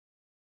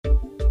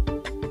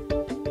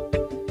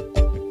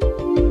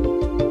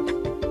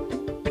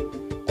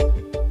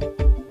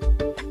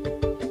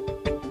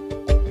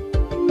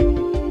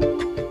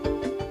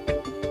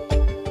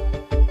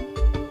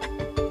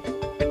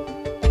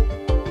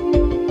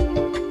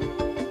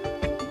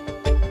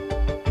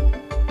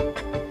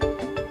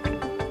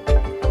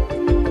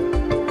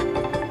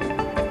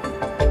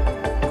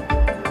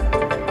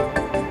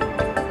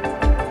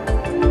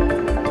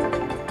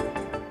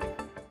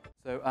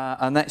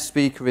Our next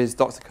speaker is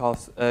Dr.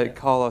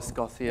 Carlos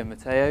Garcia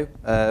Mateo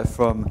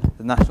from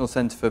the National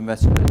Centre for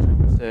Metallurgy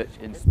Research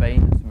in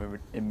Spain,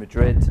 in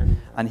Madrid,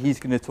 and he's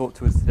going to talk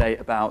to us today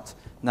about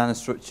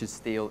nanostructured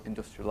steel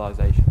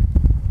industrialisation.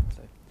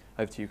 So,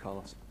 over to you,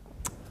 Carlos.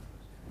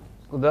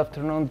 Good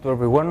afternoon to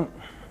everyone.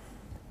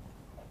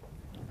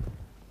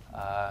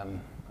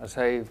 As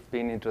I've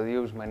been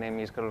introduced, my name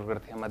is Carlos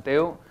Garcia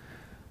Mateo.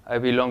 I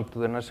belong to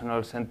the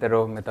National Centre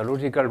of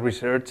Metallurgical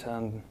Research,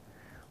 and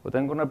what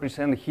I'm going to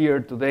present here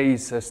today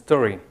is a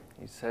story.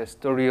 It's a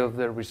story of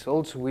the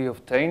results we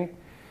obtained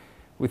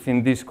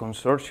within this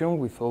consortium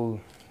with all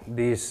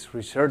these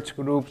research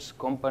groups,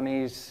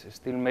 companies,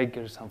 steel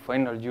makers, and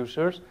final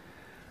users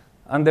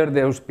under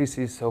the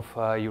auspices of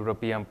a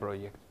European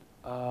project.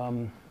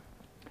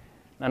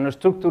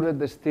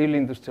 Nanostructured steel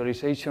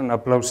industrialization, a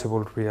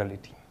plausible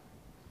reality.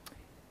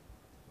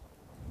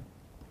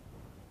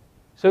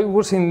 So it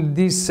was in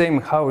this same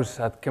house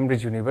at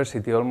Cambridge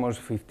University almost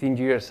 15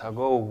 years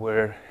ago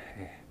where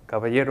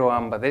Caballero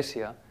and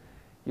Badesia,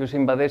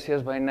 using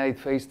Badesia's bainite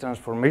phase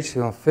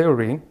transformation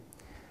theory,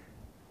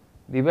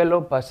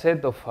 developed a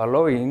set of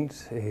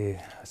alloys, a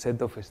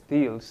set of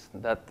steels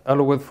that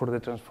allowed for the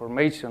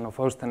transformation of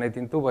austenite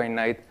into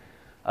bainite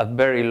at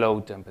very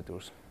low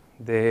temperatures.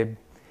 The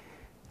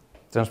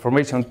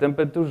transformation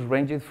temperatures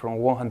ranged from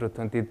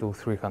 120 to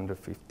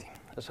 350.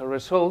 As a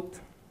result,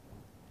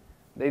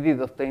 they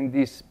did obtain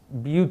this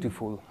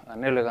beautiful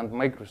and elegant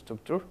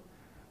microstructure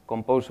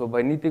composed of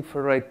bainitic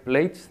ferrite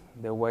plates,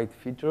 the white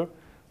feature,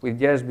 with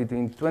just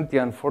between 20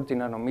 and 40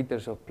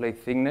 nanometers of plate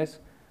thickness,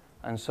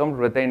 and some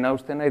retained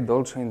austenite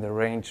also in the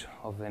range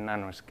of the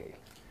nanoscale.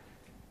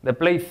 The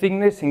plate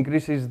thickness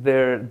increases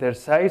their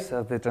size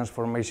as the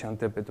transformation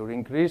temperature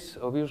increases,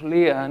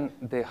 obviously, and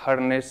the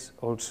hardness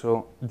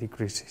also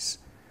decreases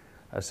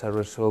as a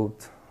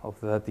result of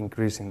that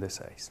increase in the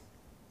size.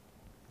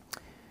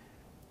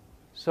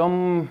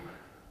 Some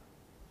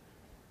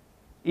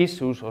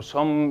issues or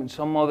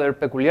some other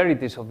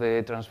peculiarities of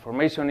the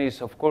transformation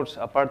is, of course,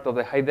 a part of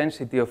the high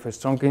density of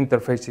strong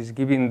interfaces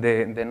given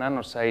the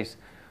nano size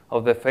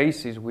of the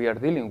phases we are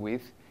dealing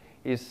with,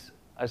 is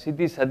as it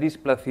is a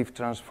displacive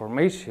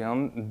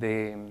transformation,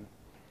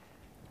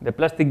 the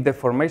plastic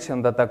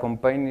deformation that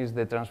accompanies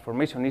the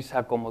transformation is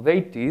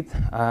accommodated,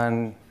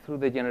 and through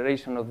the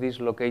generation of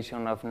this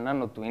location of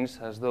nanotwins,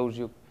 as those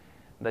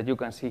that you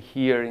can see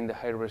here in the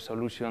high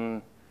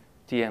resolution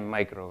TM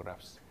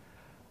micrographs.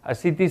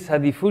 As it is a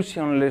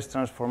diffusionless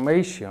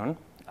transformation,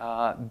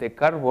 the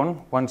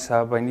carbon, once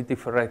a bainitic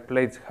ferrite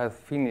plate has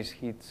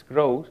finished its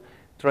growth,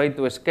 tries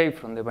to escape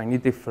from the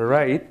bainitic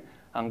ferrite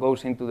and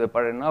goes into the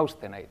parent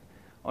austenite.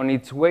 On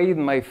its way, it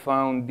might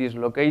find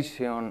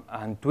dislocation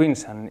and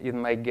twins, and it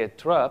might get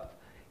trapped.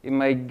 It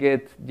might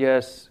get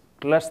just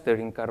clustered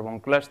in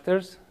carbon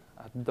clusters,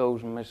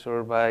 those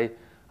measured by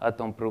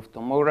atom-proof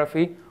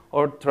tomography,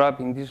 or trapped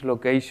in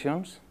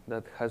dislocations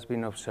that has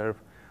been observed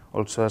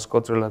also as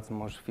Cottrell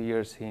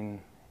atmospheres in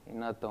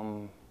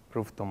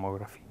atom-proof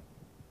tomography.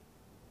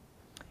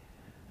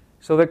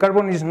 So the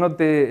carbon is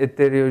not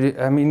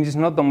it's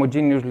not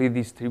homogeneously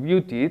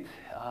distributed.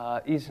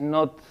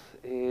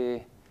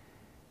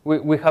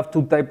 We have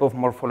two types of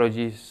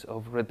morphologies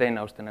of retained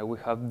austenite. We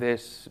have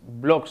these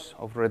blocks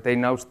of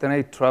retained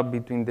austenite trapped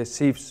between the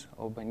sieves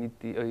of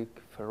bainitic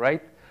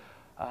ferrite.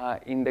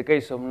 In the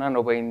case of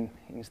nanovein,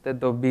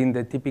 instead of being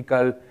the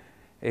typical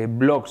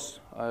blocks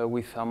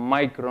with a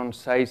micron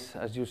size,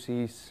 as you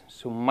see, is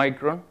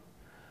submicron.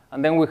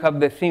 And then we have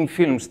the thin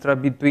films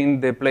trapped between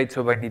the plates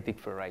of bainitic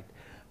ferrite.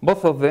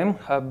 Both of them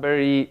have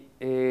very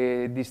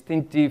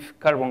distinctive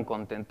carbon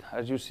content.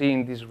 As you see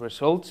in these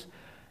results,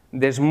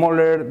 the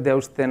smaller the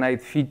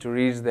austenite feature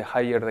is, the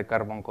higher the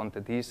carbon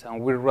content is, and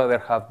we'd rather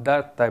have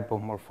that type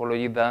of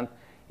morphology than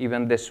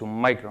even the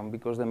submicron,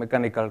 because the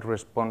mechanical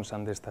response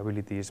and the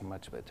stability is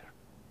much better.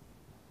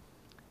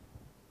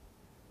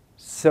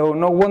 So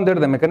no wonder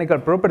the mechanical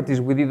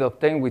properties we did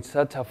obtain with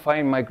such a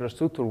fine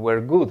microstructure were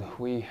good.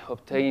 We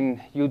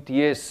obtained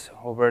UTS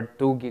over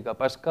 2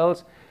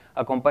 gigapascals,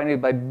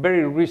 accompanied by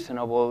very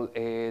reasonable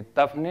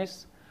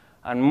toughness,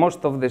 and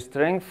most of the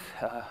strength,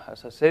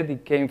 as I said,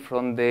 it came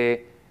from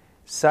the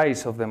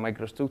size of the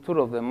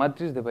microstructure of the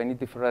matrix, the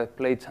bainitic ferrite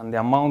plates, and the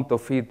amount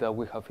of it that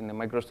we have in the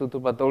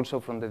microstructure, but also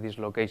from the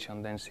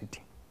dislocation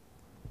density.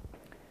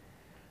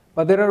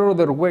 But there are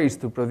other ways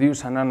to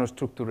produce a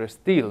nanostructured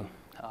steel.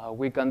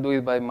 We can do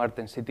it by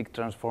martensitic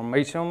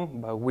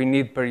transformation, but we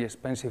need very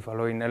expensive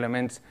alloying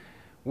elements.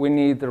 We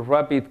need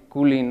rapid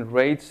cooling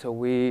rates, so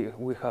we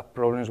have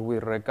problems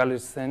with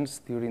recalescence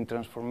during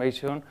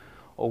transformation,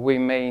 or we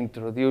may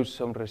introduce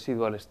some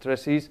residual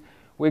stresses.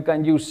 We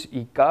can use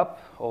ECAP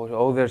or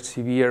other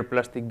severe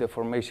plastic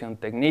deformation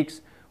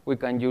techniques. We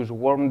can use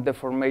warm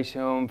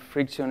deformation,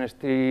 friction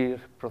stir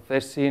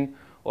processing,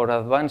 or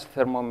advanced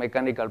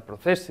thermomechanical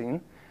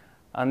processing.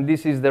 And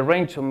this is the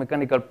range of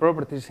mechanical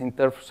properties in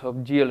terms of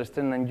GL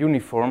strength and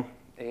uniform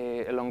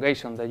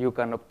elongation that you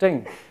can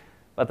obtain.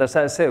 But as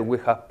I said, we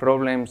have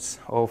problems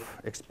of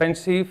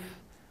expensive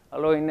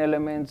alloying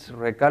elements,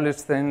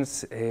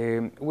 recalescence.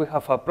 We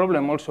have a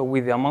problem also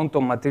with the amount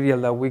of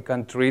material that we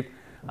can treat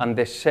and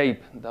the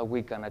shape that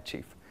we can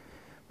achieve.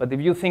 But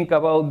if you think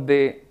about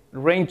the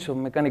range of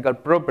mechanical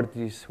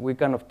properties we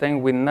can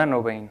obtain with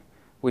nanovein,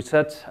 with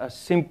such a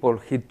simple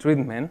heat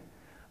treatment,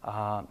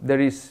 there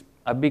is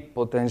a big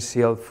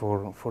potential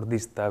for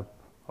this type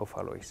of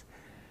alloys.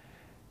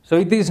 So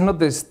it is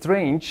not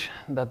strange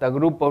that a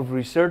group of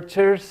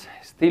researchers,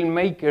 steel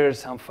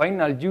makers, and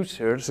final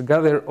users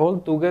gather all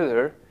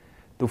together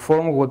to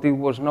form what it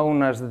was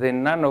known as the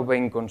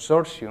nanovein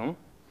consortium,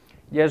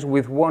 just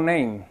with one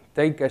aim: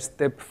 take a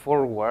step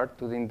forward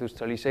to the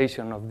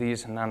industrialization of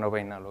these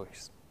nanovein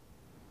alloys.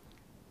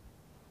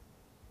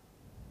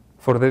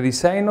 For the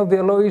design of the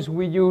alloys,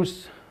 we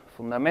use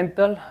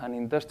fundamental and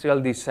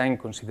industrial design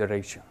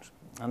considerations.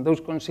 And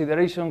those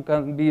considerations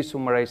can be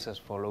summarized as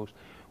follows.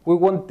 We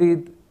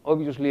wanted,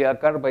 obviously, a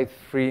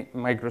carbide-free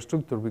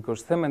microstructure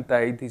because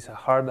cementite is a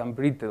hard and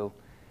brittle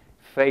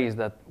phase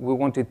that we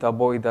wanted to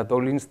avoid at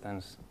all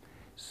instants.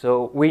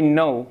 So we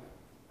know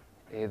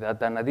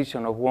that an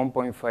addition of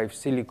 1.5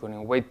 silicon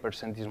in weight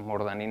percent is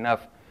more than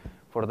enough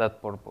for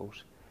that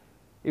purpose.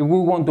 If we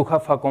want to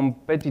have a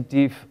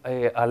competitive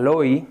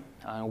alloy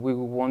and we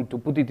want to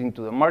put it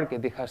into the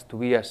market, it has to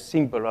be a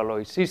simple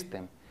alloy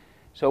system.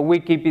 So we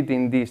keep it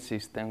in this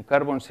system: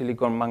 carbon,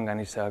 silicon,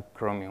 manganese,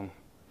 chromium.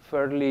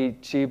 Fairly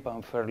cheap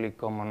and fairly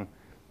common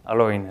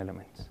alloying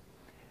elements.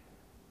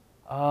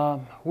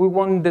 We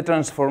want the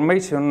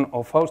transformation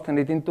of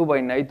austenite into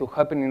bainite to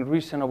happen in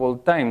reasonable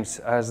times,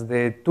 as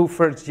the two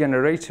first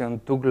generation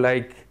took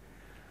like,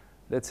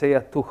 let's say,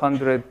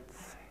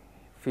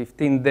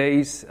 215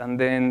 days, and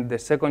then the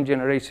second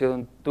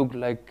generation took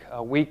like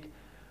a week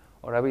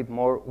or a bit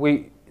more.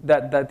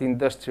 That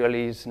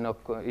industrially is not,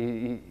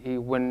 it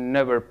will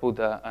never put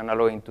an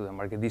alloy into the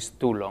market. It's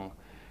too long.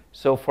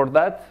 So for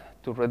that,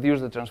 to reduce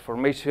the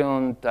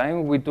transformation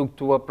time, we took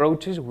two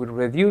approaches. We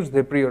reduced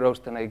the prior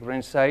austenite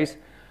grain size,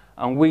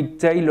 and we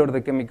tailored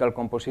the chemical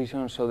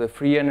composition so the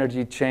free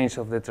energy change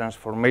of the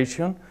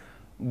transformation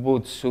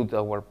would suit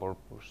our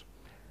purpose.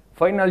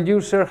 Final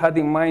user had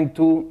in mind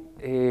two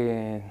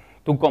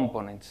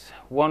components,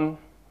 one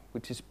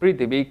which is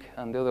pretty big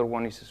and the other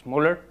one is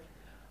smaller.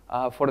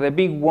 For the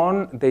big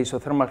one, the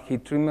isothermal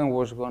heat treatment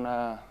was going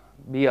to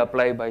be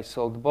applied by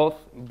salt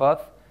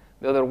bath,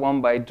 the other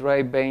one by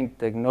dry vein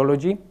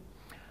technology.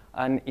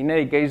 And in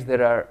any case,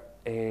 there are,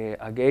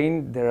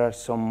 again, there are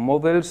some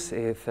models,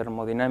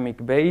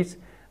 thermodynamic based,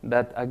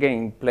 that,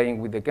 again,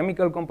 playing with the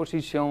chemical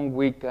composition,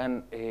 we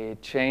can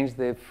change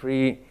the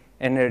free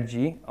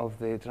energy of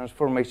the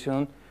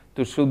transformation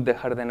to suit the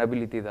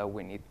hardenability that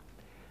we need.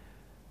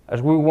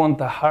 As we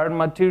want a hard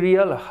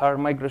material, a hard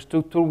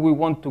microstructure, we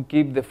want to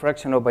keep the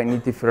fraction of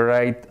bainite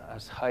ferrite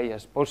as high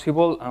as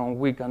possible, and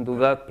we can do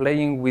that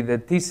playing with the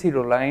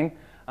T0 line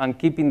and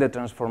keeping the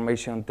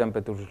transformation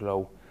temperatures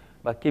low.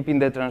 But keeping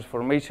the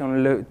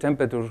transformation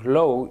temperatures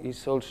low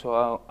is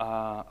also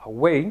a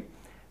way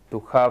to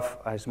have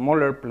a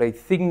smaller plate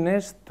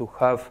thickness, to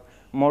have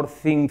more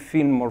thin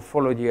film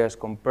morphology as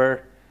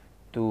compared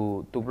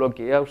to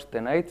blocky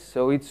austenite,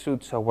 so it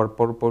suits our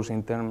purpose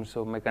in terms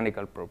of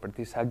mechanical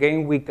properties.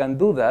 Again, we can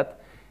do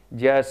that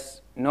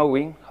just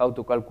knowing how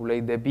to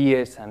calculate the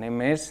BS and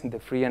MS, the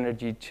free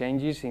energy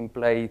changes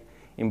implied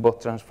in both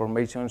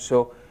transformations.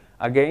 So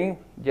again,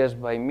 just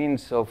by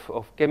means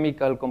of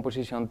chemical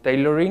composition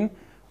tailoring,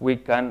 we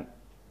can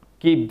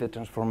keep the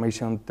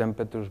transformation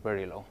temperatures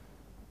very low.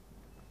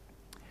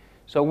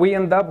 So we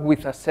end up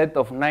with a set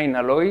of 9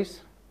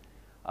 alloys.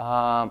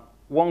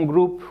 One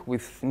group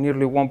with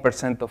nearly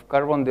 1% of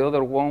carbon, the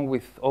other one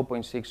with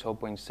 0.6,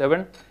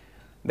 0.7.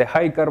 The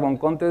high carbon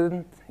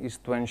content is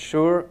to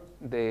ensure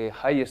the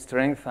high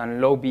strength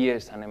and low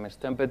BS and MS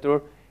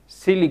temperature,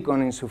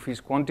 silicon in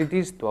sufficient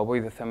quantities to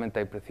avoid the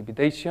cementite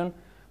precipitation,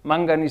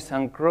 manganese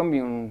and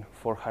chromium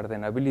for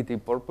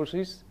hardenability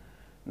purposes.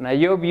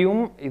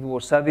 Niobium, it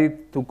was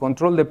added to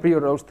control the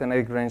prior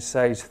austenite grain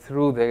size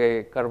through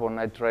the carbon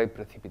nitride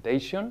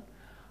precipitation.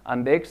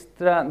 And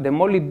the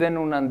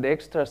molybdenum and the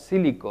extra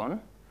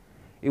silicon,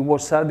 it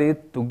was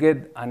added to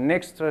get an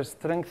extra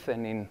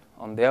strengthening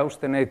on the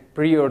austenite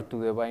prior to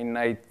the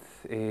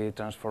bainite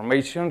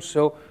transformation.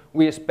 So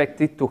we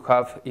expected to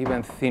have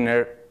even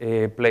thinner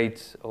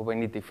plates of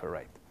bainite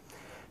ferrite.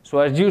 So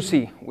as you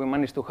see, we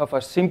managed to have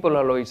a simple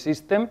alloy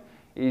system.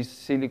 Is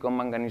silicon,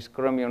 manganese,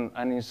 chromium,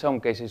 and in some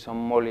cases some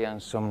moly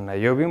and some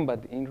niobium,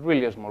 but in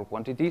really small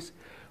quantities.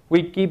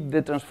 We keep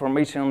the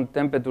transformation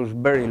temperatures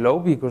very low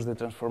because the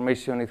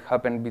transformation it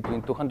happened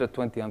between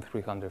 220 and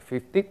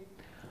 350.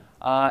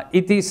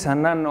 It is a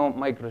nano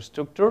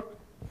microstructure.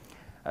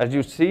 As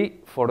you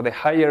see, for the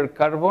higher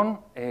carbon,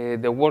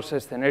 the worst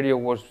scenario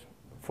was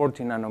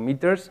 40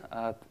 nanometers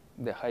at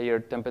the higher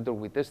temperature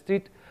we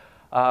tested.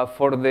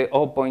 For the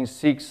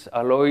 0.6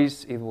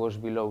 alloys, it was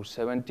below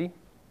 70.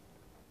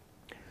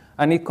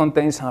 And it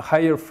contains a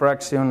higher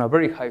fraction, a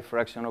very high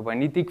fraction of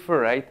bainitic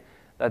ferrite,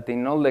 that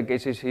in all the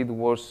cases it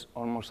was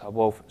almost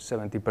above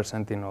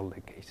 70% in all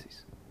the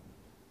cases.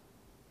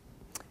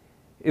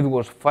 It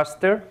was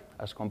faster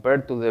as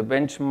compared to the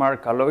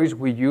benchmark alloys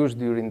we use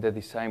during the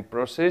design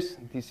process.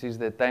 This is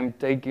the time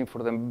taken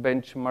for the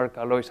benchmark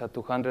alloys at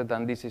 200,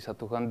 and this is at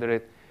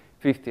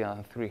 250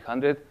 and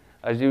 300.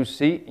 As you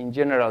see, in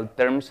general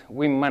terms,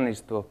 we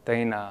managed to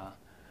obtain an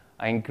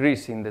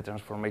increase in the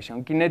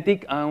transformation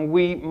kinetic, and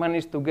we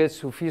managed to get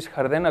sufficient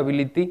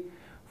hardenability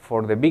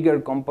for the bigger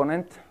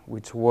component,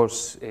 which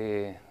was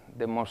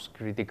the most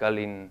critical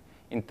in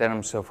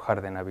terms of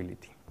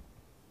hardenability.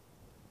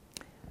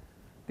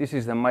 This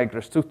is the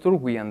microstructure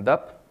we end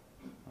up,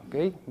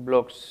 okay?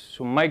 Blocks,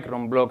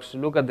 submicron blocks.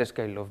 Look at the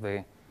scale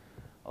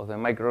of the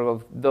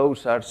micro.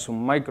 Those are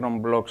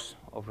submicron blocks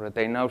of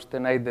retained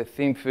austenite. The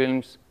thin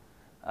films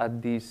at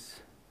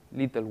these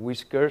little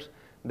whiskers.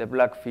 The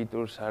black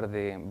features are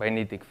the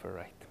bainitic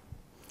ferrite.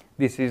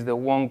 This is the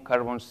 1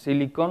 carbon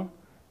silicon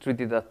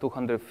treated at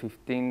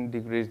 215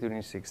 degrees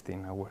during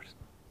 16 hours.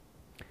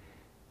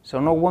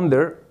 So no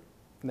wonder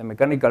the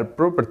mechanical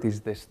properties,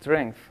 the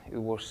strength, it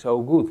was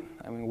so good.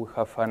 I mean, we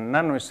have a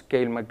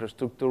nanoscale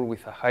microstructure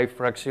with a high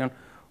fraction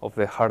of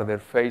the harder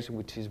phase,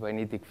 which is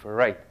bainitic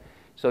ferrite.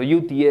 So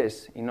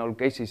UTS, in all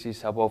cases,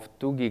 is above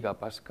 2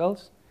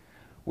 gigapascals.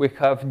 We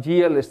have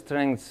GL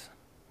strengths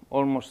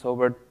almost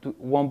over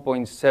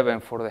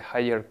 1.7 for the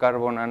higher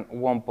carbon and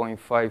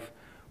 1.5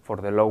 for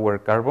the lower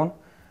carbon.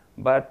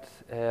 But,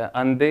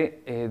 and the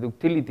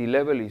ductility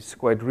level is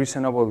quite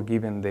reasonable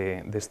given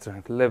the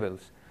strength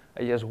levels.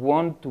 I just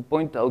want to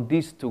point out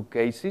these two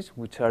cases,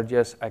 which are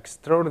just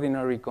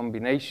extraordinary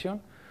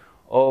combination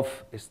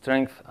of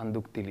strength and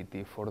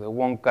ductility. For the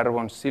 1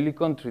 carbon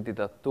silicon treated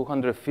at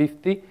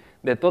 250,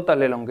 the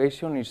total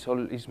elongation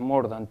is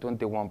more than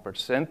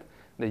 21%.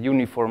 The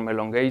uniform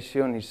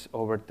elongation is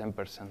over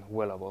 10%,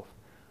 well above.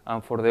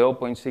 And for the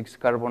 0.6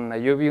 carbon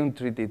niobium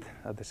treated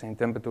at the same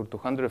temperature,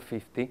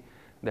 250,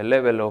 the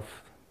level of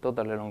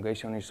total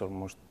elongation is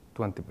almost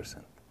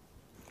 20%.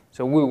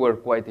 So we were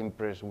quite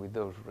impressed with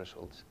those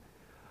results.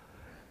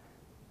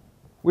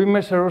 We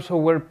measure also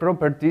wear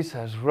properties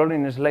as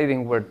rolling and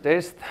sliding wear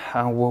test,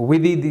 and what we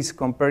did is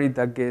compare it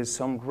against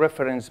some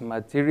reference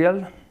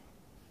material,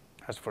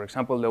 as for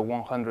example the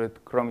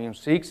 100 chromium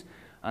 6,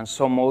 and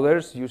some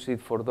others use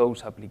it for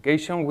those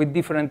applications with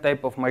different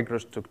type of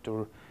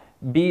microstructure.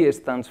 B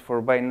stands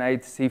for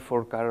bainite, C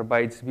for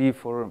carbides, P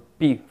for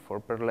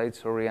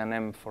perlite, and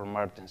M for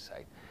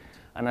martensite.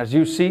 And as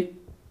you see,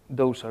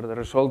 those are the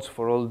results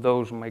for all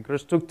those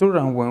microstructures,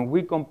 and when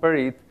we compare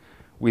it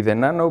with a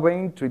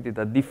nanovein treated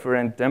at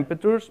different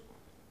temperatures,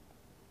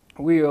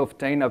 we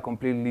obtain a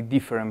completely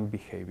different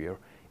behavior.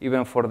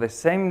 Even for the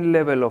same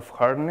level of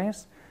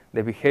hardness,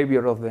 the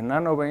behavior of the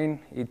nanovein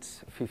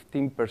is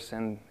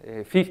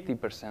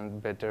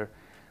 50% better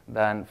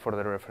than for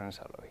the reference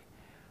alloy.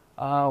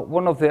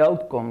 One of the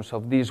outcomes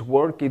of this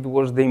work, it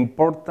was the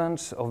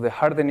importance of the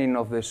hardening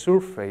of the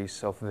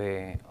surface of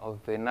the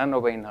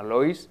nanovein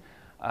alloys.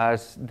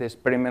 As the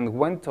experiment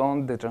went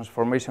on, the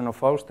transformation of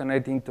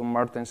austenite into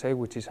martensite,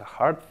 which is a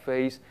hard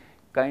phase,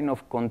 kind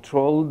of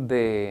controlled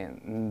the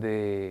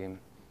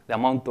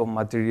amount of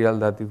material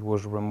that it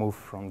was removed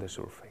from the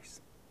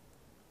surface.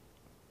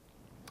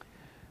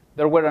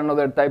 There were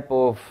another type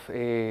of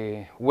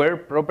wear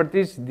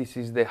properties. This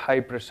is the high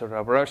pressure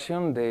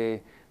abrasion.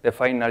 The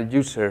final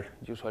user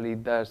usually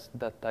does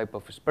that type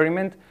of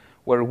experiment,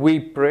 where we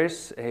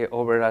press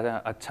over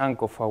a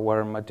chunk of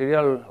our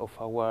material, of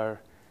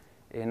our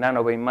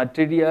nanovein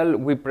material,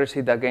 we press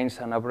it against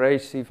an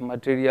abrasive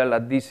material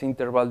at this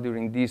interval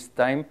during this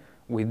time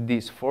with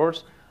this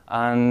force.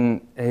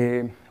 And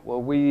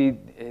what we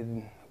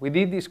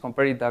did is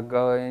compare it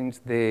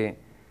against the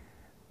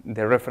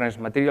reference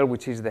material,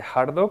 which is the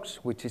Hardox,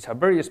 which is a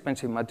very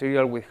expensive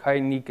material with high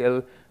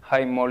nickel,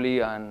 high moly,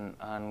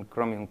 and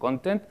chromium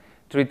content,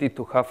 treated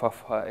to have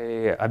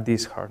at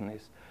this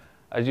hardness.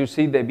 As you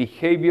see, the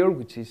behavior,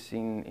 which is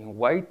in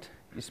white,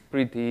 is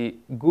pretty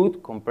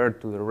good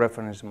compared to the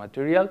reference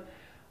material,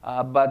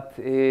 but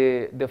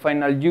the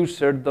final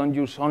user don't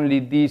use only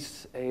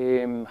this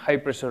high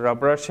pressure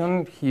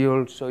abrasion. He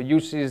also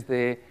uses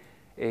the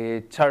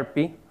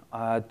Sharpie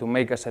to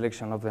make a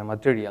selection of the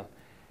material.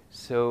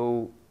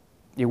 So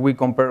if we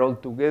compare all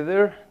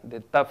together, the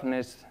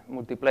toughness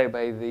multiplied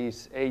by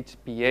this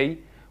HPA,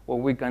 what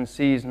we can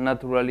see is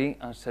naturally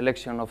a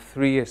selection of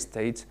 3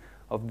 states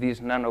of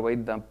this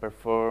nanovein that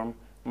perform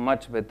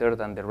much better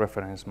than the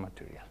reference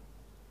material.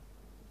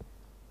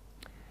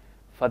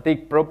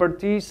 Fatigue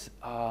properties,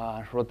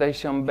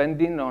 rotation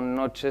bending on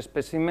notch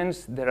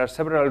specimens. There are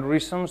several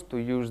reasons to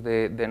use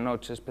the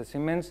notch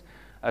specimens,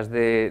 as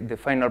the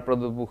final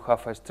product will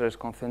have a stress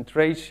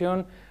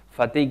concentration.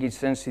 Fatigue is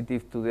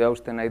sensitive to the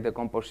austenite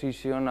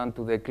decomposition and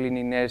to the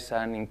cleanliness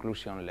and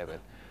inclusion level.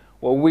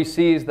 What we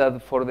see is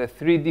that for the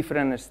 3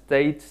 different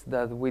states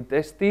that we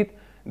tested,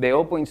 the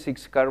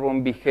 0.6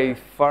 carbon behaved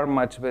far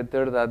much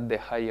better than the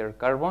higher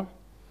carbon.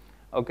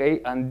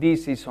 Okay, and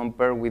this is on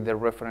par with the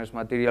reference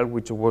material,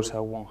 which was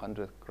a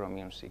 100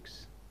 chromium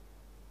 6.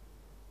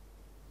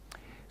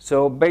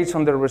 So based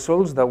on the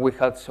results that we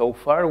had so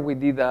far, we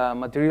did a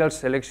material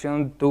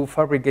selection to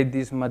fabricate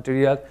this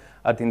material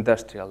at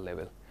industrial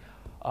level.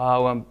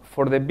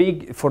 For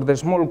the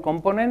small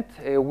component,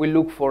 we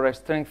look for a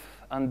strength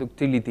and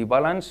ductility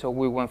balance. So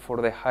we went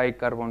for the high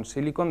carbon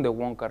silicon, the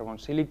 1 carbon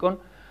silicon.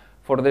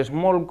 For the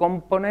small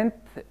component,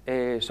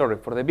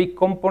 for the big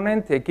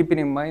component, keeping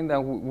in mind that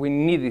we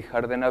needed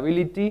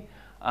hardenability,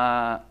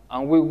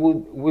 and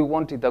we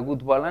wanted a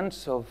good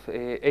balance of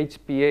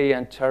HPA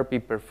and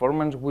Charpy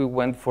performance, we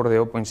went for the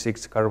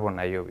 0.6 carbon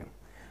niobium.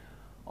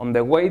 On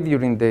the way,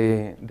 during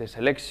the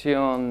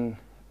selection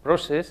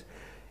process,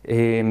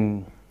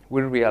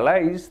 we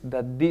realized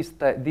that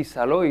this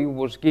alloy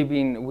was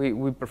giving,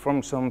 we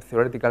performed some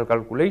theoretical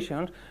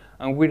calculations,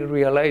 and we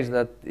realized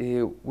that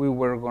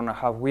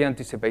we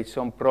anticipate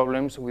some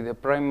problems with the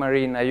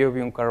primary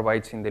niobium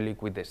carbides in the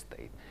liquid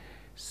state.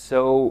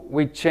 So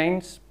we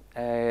changed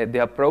the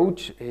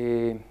approach,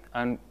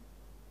 and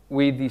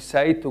we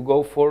decided to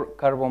go for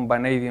carbon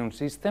vanadium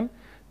system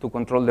to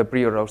control the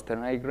prior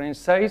austenite grain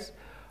size.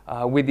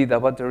 We did a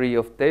battery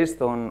of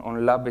tests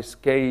on lab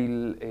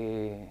scale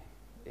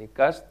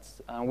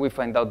casts, and we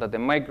find out that the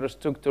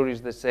microstructure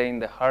is the same,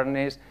 the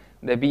hardness,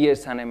 the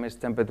BS and MS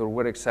temperature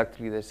were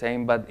exactly the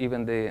same, but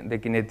even the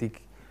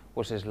kinetic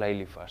was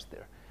slightly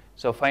faster.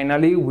 So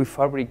finally, we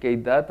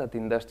fabricate that at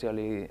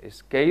industrial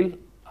scale.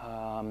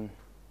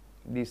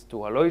 These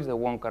two alloys, the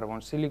 1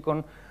 carbon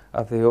silicon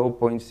at the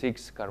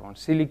 0.6 carbon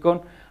silicon,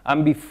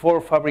 and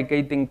before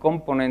fabricating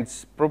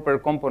components, proper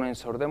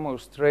components or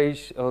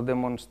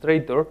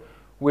demonstrator,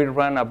 we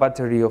ran a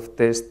battery of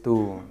tests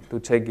to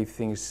check if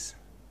things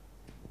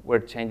were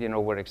changing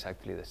or were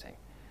exactly the same.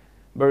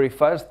 Very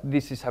fast,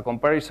 this is a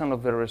comparison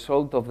of the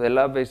result of the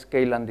lab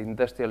scale and the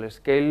industrial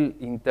scale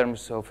in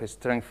terms of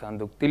strength and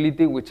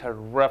ductility, which are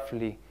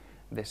roughly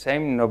the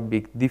same, no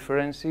big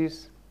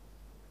differences.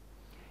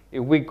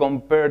 If we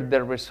compare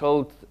the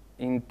result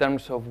in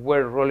terms of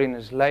wear rolling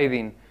and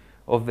sliding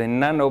of the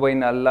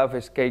nanovinyl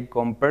lab scale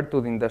compared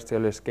to the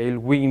industrial scale,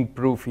 we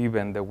improve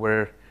even the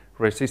wear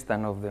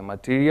resistance of the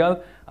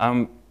material.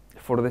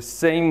 For the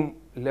same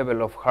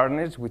level of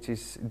hardness, which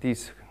is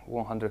this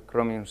 100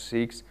 chromium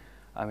 6,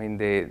 I mean,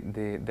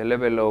 the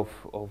level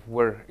of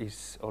wear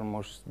is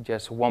almost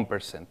just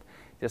 1%.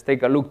 Just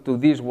take a look to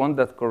this one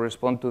that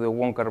corresponds to the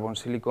 1 carbon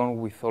silicon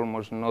with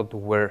almost not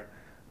wear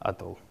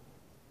at all.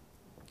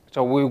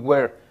 So we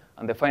were,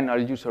 and the final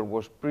user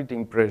was pretty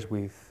impressed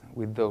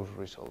with those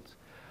results.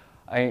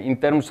 In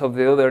terms of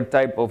the other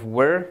type of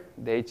wear,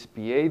 the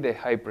HPA, the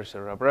high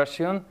pressure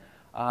abrasion,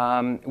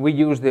 we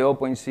used the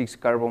 0.6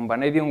 carbon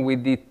vanadium. We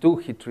did 2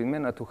 heat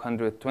treatment at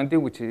 220,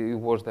 which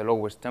was the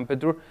lowest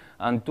temperature,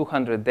 and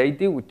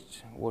 280,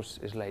 which was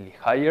slightly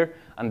higher.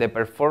 And the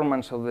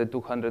performance of the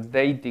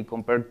 280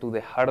 compared to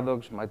the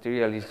Hardox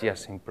material is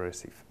just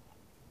impressive.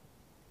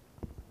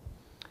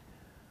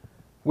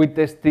 We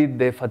tested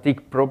the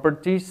fatigue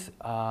properties.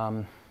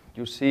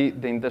 You see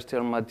the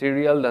industrial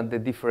material and the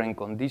different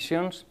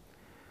conditions.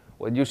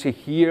 What you see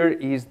here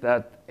is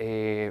that,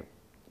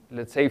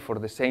 let's say for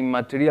the same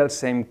material,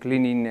 same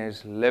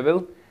cleanliness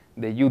level,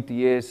 the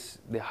UTS,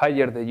 the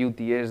higher the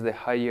UTS, the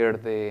higher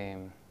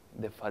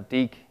the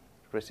fatigue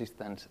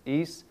resistance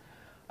is.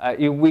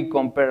 If we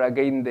compare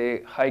again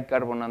the high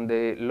carbon and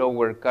the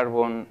lower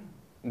carbon,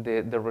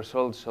 the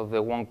results of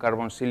the 1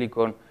 carbon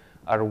silicon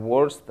are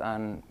worse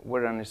and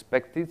were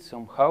unexpected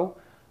somehow.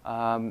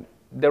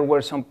 There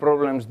were some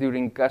problems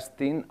during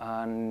casting,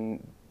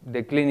 and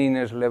the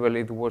cleanliness level,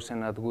 it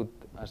wasn't as good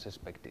as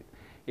expected.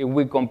 If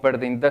we compare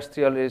the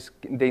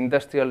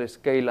industrial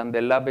scale and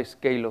the lab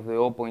scale of the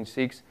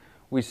 0.6,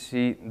 we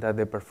see that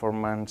the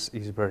performance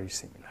is very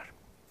similar.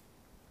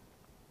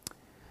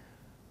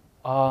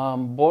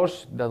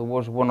 Bosch, that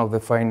was one of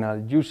the final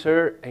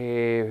users,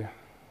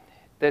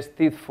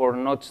 tested for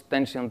notch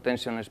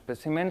tension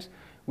specimens,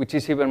 which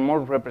is even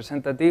more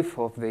representative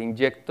of the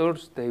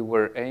injectors they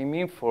were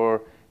aiming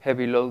for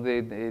heavy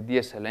loaded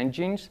diesel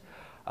engines.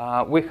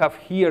 We have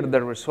here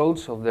the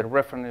results of the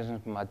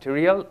reference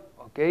material,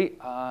 okay?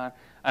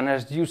 And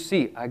as you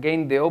see,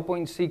 again, the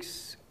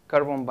 0.6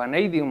 carbon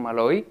vanadium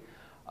alloy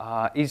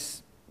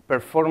is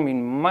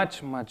performing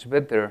much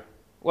better.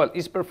 Well,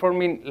 it's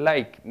performing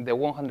like the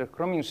 100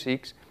 chromium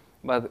 6,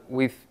 but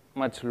with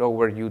much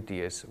lower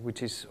UTS,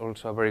 which is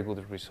also a very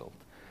good result.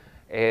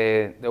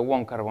 The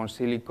 1 carbon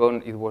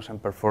silicon, it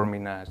wasn't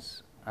performing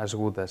as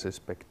good as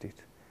expected.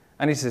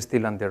 And it's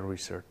still under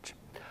research.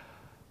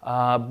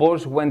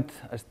 Bosch went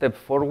a step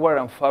forward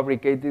and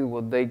fabricated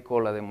what they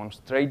call a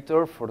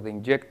demonstrator for the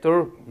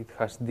injector. It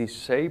has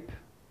this shape.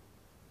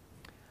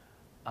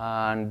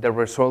 And the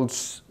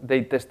results,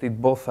 they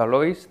tested both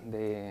alloys,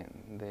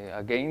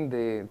 again,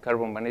 the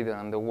carbon vanadium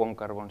and the 1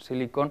 carbon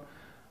silicon.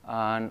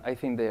 And I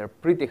think they are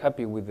pretty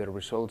happy with the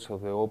results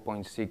of the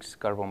 0.6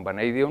 carbon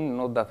vanadium,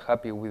 not that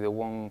happy with the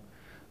 1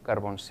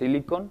 carbon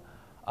silicon.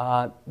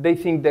 They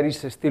think there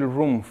is still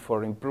room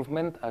for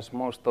improvement, as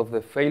most of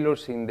the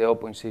failures in the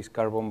 0.6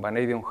 carbon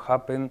vanadium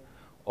happen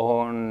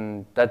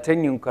on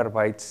titanium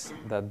carbides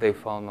that they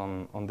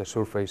found on the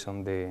surface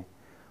on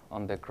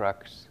the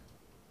cracks.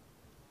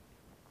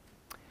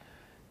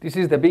 This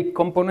is the big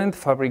component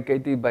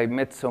fabricated by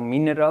Metso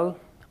Mineral.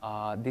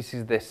 This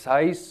is the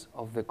size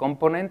of the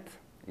component.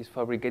 is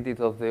fabricated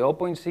of the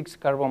 0.6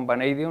 carbon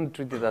vanadium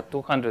treated at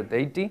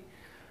 280.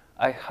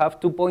 I have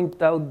to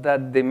point out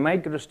that the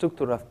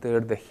microstructure after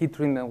the heat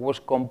treatment was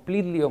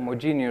completely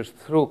homogeneous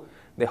through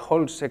the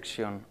whole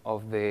section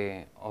of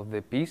the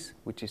piece,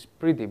 which is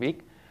pretty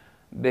big.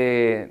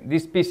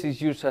 This piece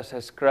is used as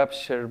a scrap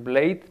shear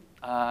blade,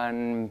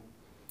 and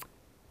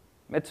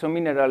Metso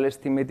Mineral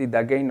estimated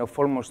a gain of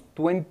almost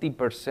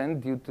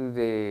 20% due to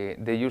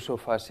the use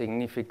of a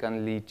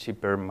significantly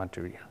cheaper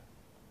material.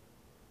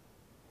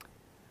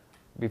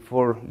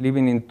 Before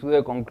leaving into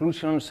the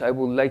conclusions, I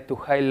would like to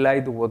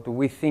highlight what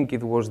we think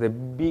it was the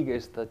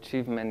biggest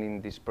achievement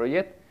in this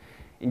project.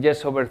 In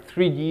just over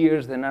 3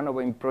 years, the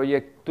NanoBain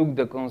project took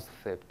the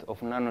concept of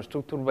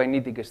nanostructured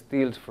bainitic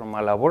steels from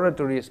a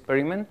laboratory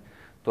experiment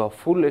to a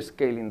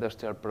full-scale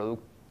industrial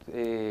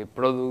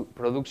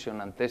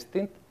production and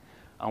testing.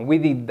 And we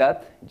did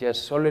that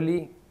just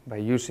solely by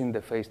using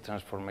the phase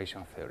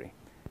transformation theory.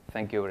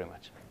 Thank you very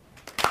much.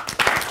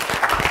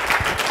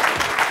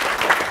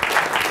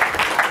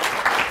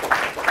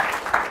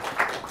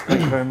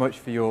 Thank you very much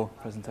for your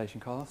presentation,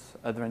 Carlos.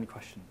 Are there any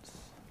questions?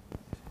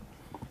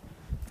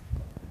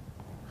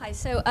 Hi,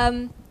 so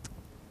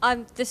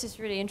this is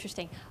really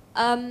interesting.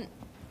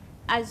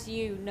 As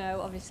you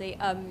know, obviously,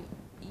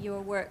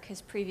 your work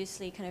has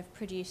previously kind of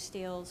produced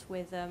steels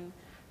with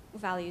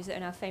values that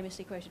are now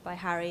famously quoted by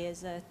Harry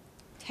as a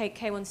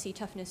K1C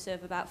toughness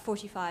of about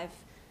 45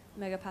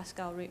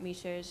 megapascal root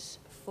meters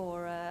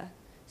for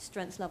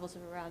strength levels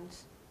of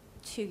around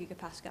 2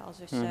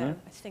 gigapascals or so.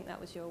 I think that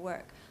was your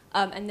work.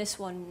 And this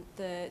one,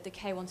 the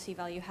K1C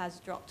value has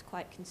dropped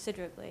quite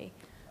considerably.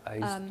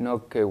 It's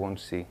not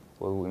K1C,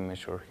 what we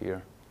measure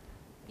here.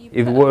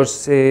 It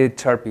was a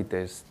Sharpie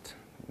test,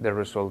 the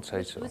results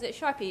I saw. Was it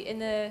Sharpie in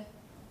the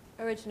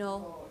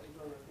original?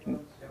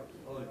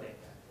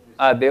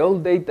 The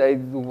old data it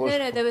was...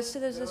 No, there was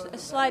a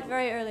slide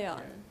very early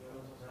on.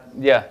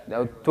 Yeah,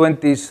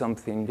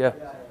 20-something, yeah.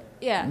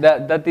 Yeah.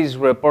 That is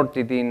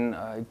reported in,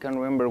 I can't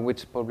remember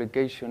which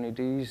publication it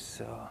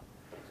is.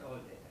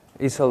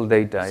 It's all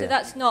data. So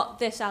that's not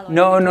this alloy?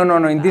 No.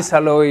 In this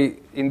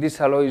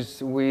alloys,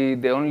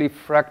 the only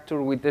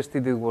fracture we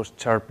tested it was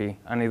Sharpie,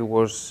 and it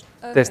was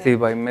tested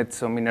by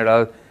Metso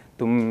Mineral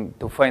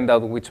to find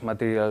out which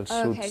material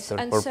suits their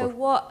purpose. So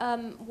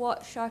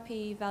what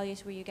Sharpie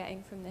values were you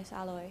getting from this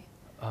alloy?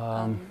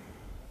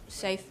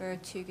 Say for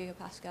 2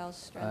 gigapascals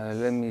strength.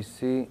 Let me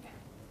see.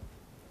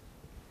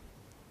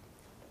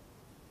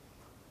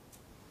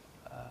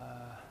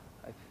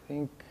 I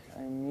think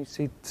I miss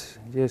it.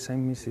 Yes, I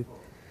miss it.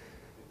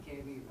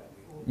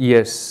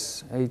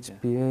 Yes,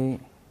 HPA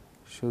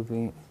should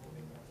be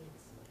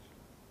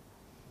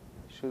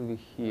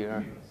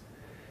here.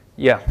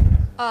 Yeah,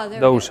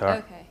 those are.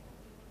 Okay.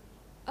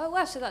 Oh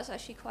wow, so that's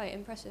actually quite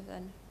impressive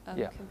then,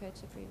 compared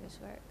to previous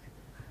work.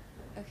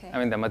 Okay. I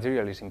mean, the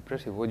material is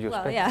impressive. What do you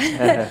expect? Well,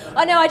 yeah.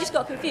 I know. I just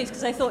got confused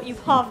because I thought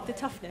you've halved the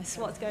toughness.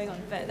 What's going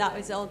on? But that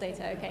was all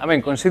data. Okay. I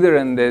mean,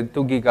 considering the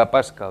 2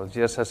 gigapascals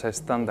just as a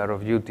standard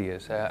of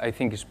UTS, I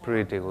think it's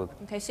pretty good.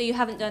 Okay, so you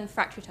haven't done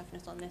fracture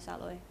toughness on this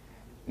alloy?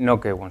 No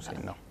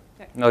K1C, no.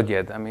 Okay. Not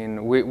yet. I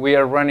mean, we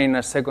are running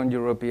a second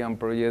European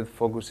project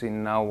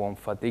focusing now on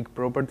fatigue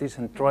properties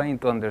and trying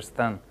to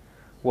understand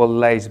what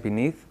lies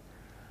beneath.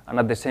 And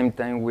at the same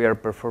time, we are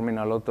performing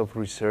a lot of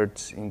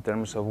research in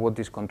terms of what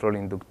is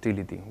controlling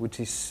ductility, which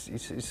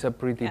is a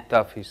pretty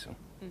tough issue.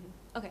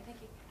 Okay, thank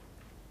you.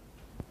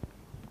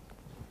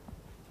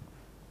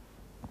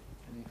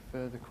 Any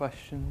further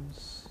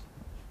questions?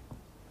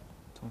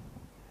 Tom?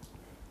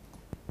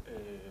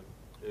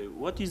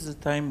 What is the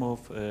time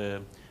of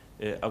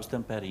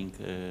austempering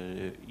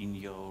in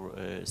your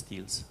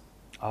steels?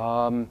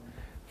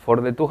 For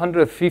the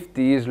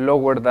 250 is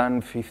lower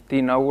than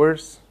 15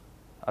 hours.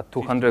 At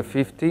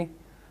 250,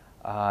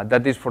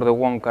 that is for the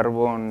 1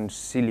 carbon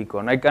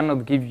silicon. I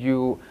cannot give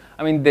you,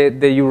 I mean,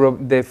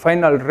 the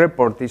final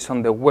report is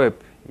on the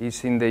web,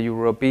 it's in the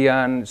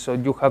European, so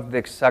you have the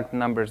exact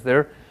numbers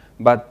there,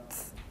 but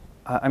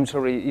I'm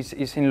sorry,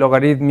 it's in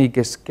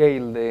logarithmic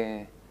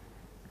scale,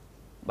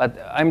 but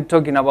I'm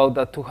talking about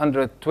a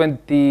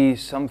 220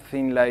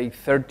 something like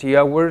 30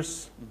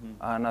 hours,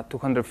 and a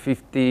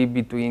 250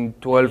 between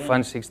 12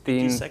 and 16.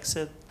 It is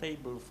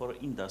acceptable for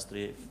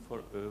industry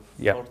for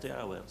 40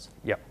 hours.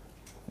 Yeah.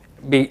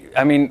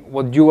 I mean,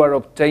 what you are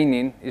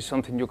obtaining is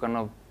something you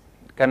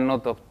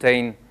cannot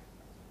obtain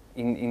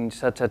in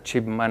such a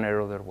cheap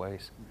manner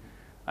otherwise.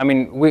 I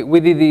mean, we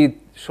did it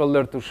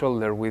shoulder to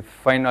shoulder with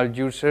final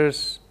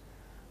users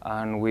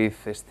and with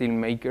steel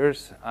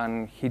makers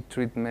and heat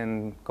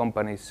treatment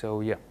companies,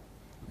 so yeah.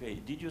 Okay,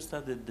 did you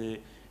study the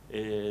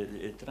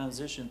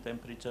transition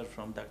temperature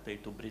from ductile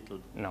to brittle?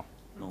 No,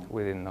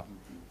 we didn't know.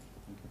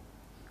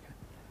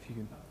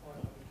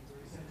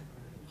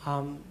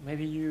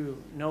 Maybe you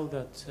know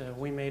that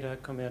we made a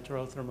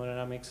combinatorial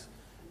thermodynamics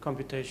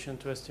computation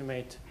to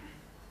estimate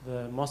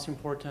the most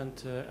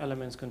important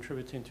elements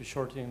contributing to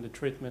shortening the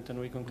treatment, and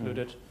we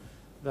concluded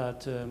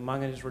that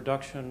manganese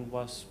reduction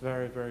was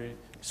very, very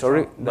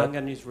strong.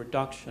 Manganese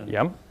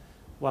reduction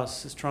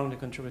was strongly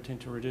contributing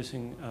to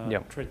reducing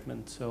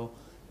treatment. So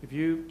if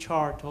you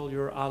chart all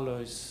your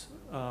alloys,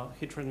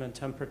 heat treatment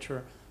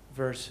temperature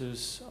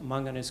versus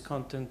manganese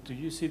content, do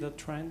you see that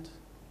trend?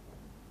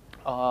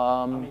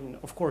 I mean,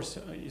 of course,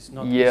 it's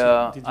not.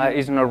 Yeah,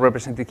 it's not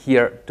represented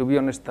here. To be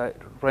honest,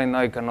 right now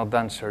I cannot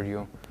answer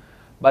you.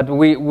 But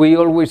we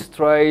always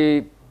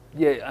try,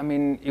 yeah, I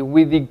mean, if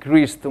we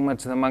decrease too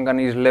much the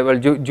manganese level,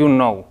 you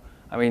know.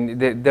 I mean,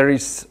 there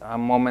is a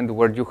moment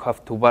where you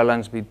have to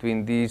balance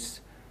between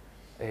these,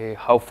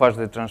 how fast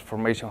the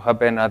transformation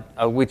happen,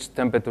 at which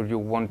temperature you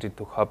want it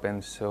to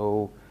happen.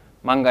 So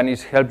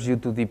manganese helps you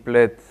to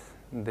deplete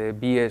the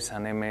BS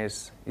and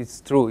MS.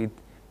 It's true, it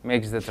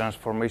makes the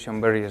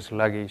transformation very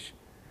sluggish.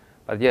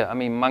 But yeah, I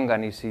mean,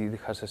 manganese, it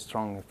has a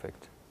strong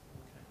effect.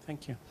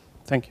 Thank you.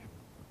 Thank you.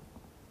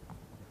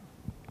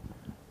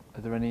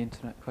 Are there any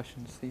internet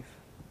questions, Steve?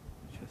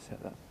 Just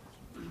set that.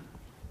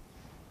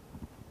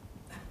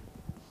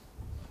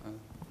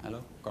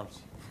 Hello,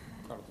 Carlos.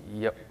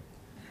 Yep.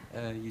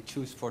 You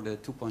choose for the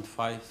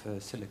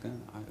 2.5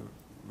 silicon,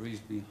 a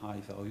reasonably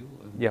high value.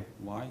 Yep.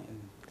 Why?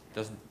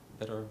 Does it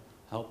better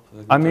help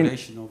I mean,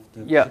 retardation of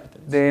the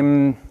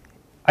yeah,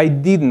 I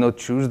did not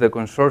choose, the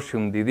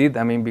consortium did it.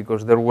 I mean,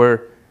 because there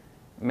were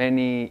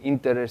many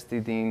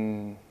interested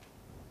in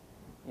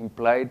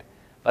implied.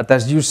 But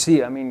as you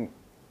see, I mean,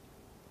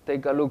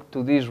 take a look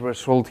to this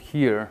result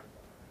here.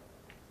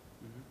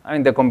 I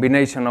mean, the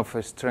combination of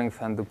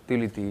strength and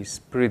ductility is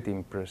pretty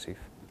impressive.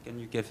 Can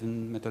you give a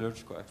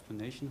metallurgical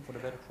explanation for the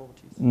better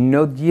properties?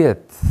 Not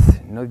yet,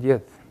 not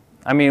yet.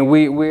 I mean,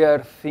 we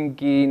are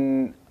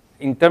thinking,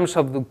 in terms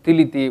of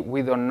ductility,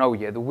 we don't know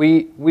yet.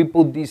 We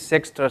put this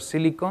extra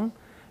silicon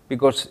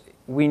because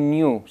we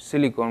knew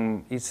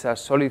silicon is a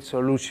solid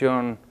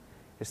solution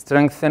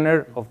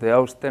strengthener of the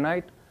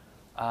austenite,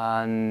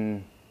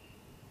 and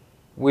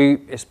we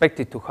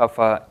expected to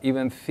have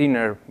even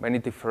thinner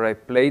vanity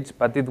ferrite plates,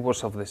 but it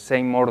was of the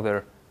same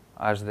order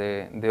as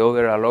the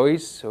other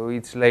alloys. So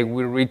it's like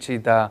we reached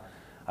a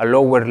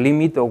lower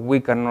limit or we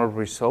cannot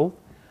resolve.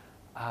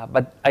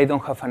 But I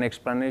don't have an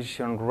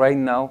explanation right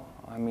now.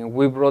 I mean,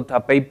 we wrote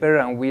a paper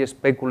and we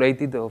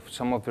speculated of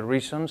some of the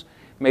reasons.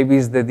 Maybe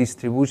it's the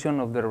distribution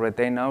of the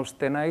retained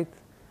austenite,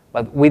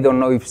 but we don't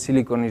know if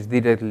silicon is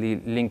directly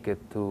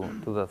linked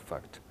to that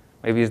fact.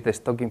 Maybe it's the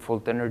stocking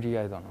fault energy,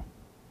 I don't know.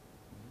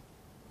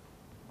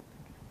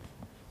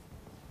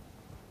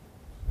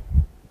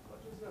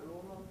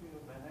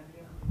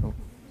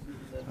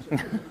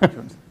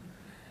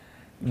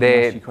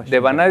 The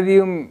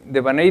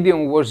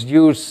vanadium was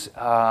used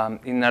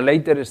in a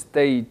later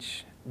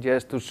stage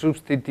just to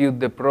substitute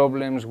the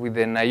problems with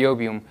the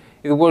niobium.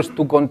 It was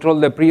to control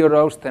the prior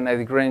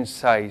austenite grain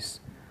size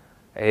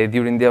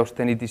during the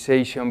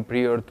austenitization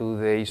prior to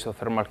the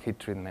isothermal heat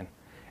treatment.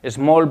 A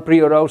small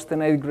prior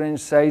austenite grain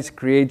size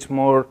creates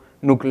more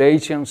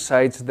nucleation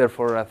sites,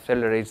 therefore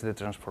accelerates the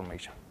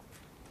transformation.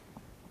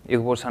 It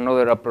was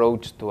another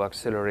approach to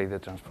accelerate the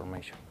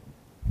transformation.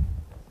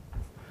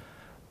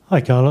 Hi,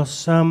 Carlos.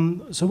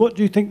 So what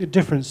do you think the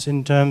difference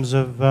in terms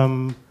of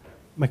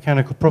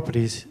mechanical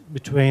properties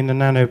between the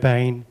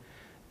nanobane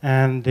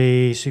and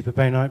the super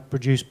bainite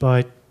produced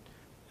by,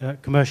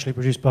 commercially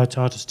produced by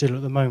Tata Steel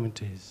at the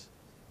moment is?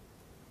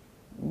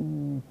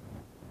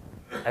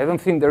 I don't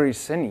think there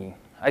is any.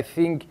 I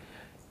think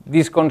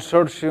this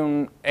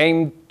consortium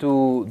aimed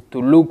to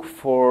look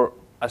for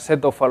a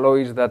set of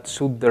alloys that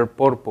suit their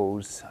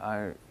purpose.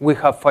 We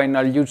have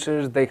final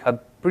users, they had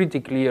pretty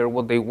clear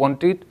what they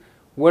wanted,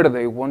 where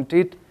they want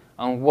it,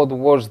 and what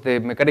was the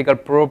mechanical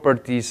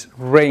properties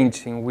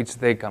range in which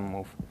they can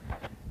move.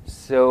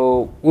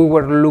 So we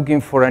were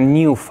looking for a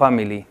new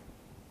family.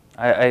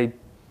 Yeah.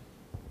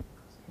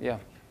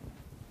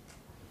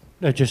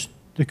 No, just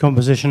the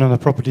composition and the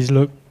properties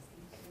look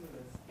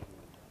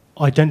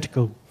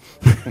identical.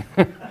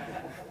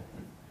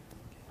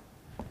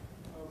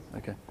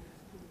 Okay.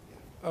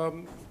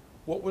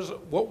 What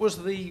was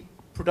the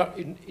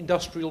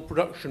industrial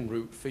production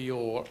route for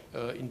your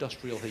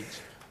industrial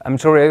heat? I'm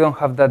sorry, I don't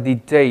have the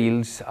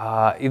details.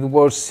 It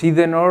was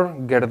Sidenor,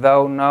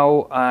 Gerdau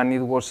now, and it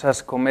was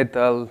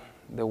Ascometal,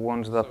 the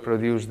ones that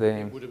produced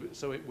the...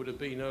 So it would have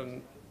been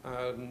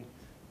an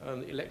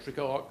electric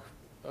arc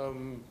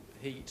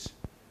heat?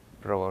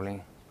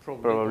 Probably.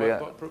 Probably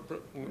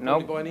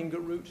No. by an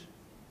ingot route?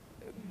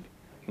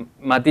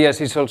 Matthias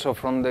is also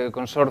from the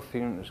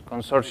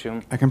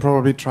consortium. I can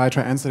probably try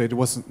to answer it. It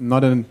was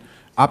not an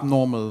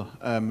abnormal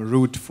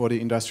route for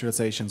the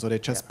industrialization. So they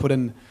just put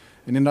in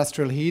an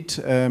industrial heat,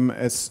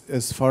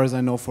 as far as I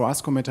know, for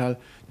Ascometal,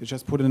 they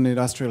just put in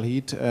industrial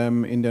heat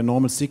in their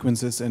normal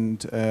sequences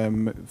and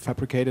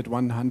fabricated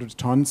 100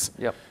 tons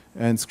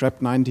and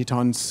scrapped 90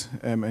 tons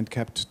and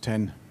kept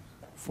 10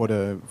 for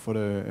the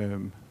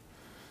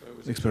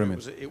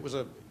experiment. It was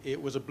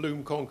a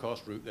Bloom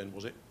Concast route then,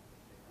 was it?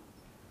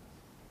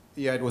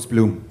 Yeah, it was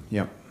Bloom.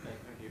 Yeah.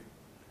 Thank you.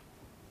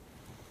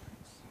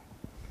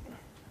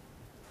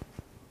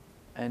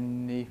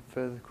 Any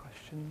further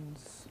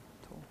questions?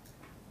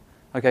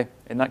 Okay,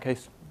 in that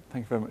case,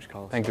 thank you very much,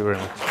 Carlos. Thank you very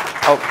much.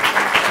 Oh.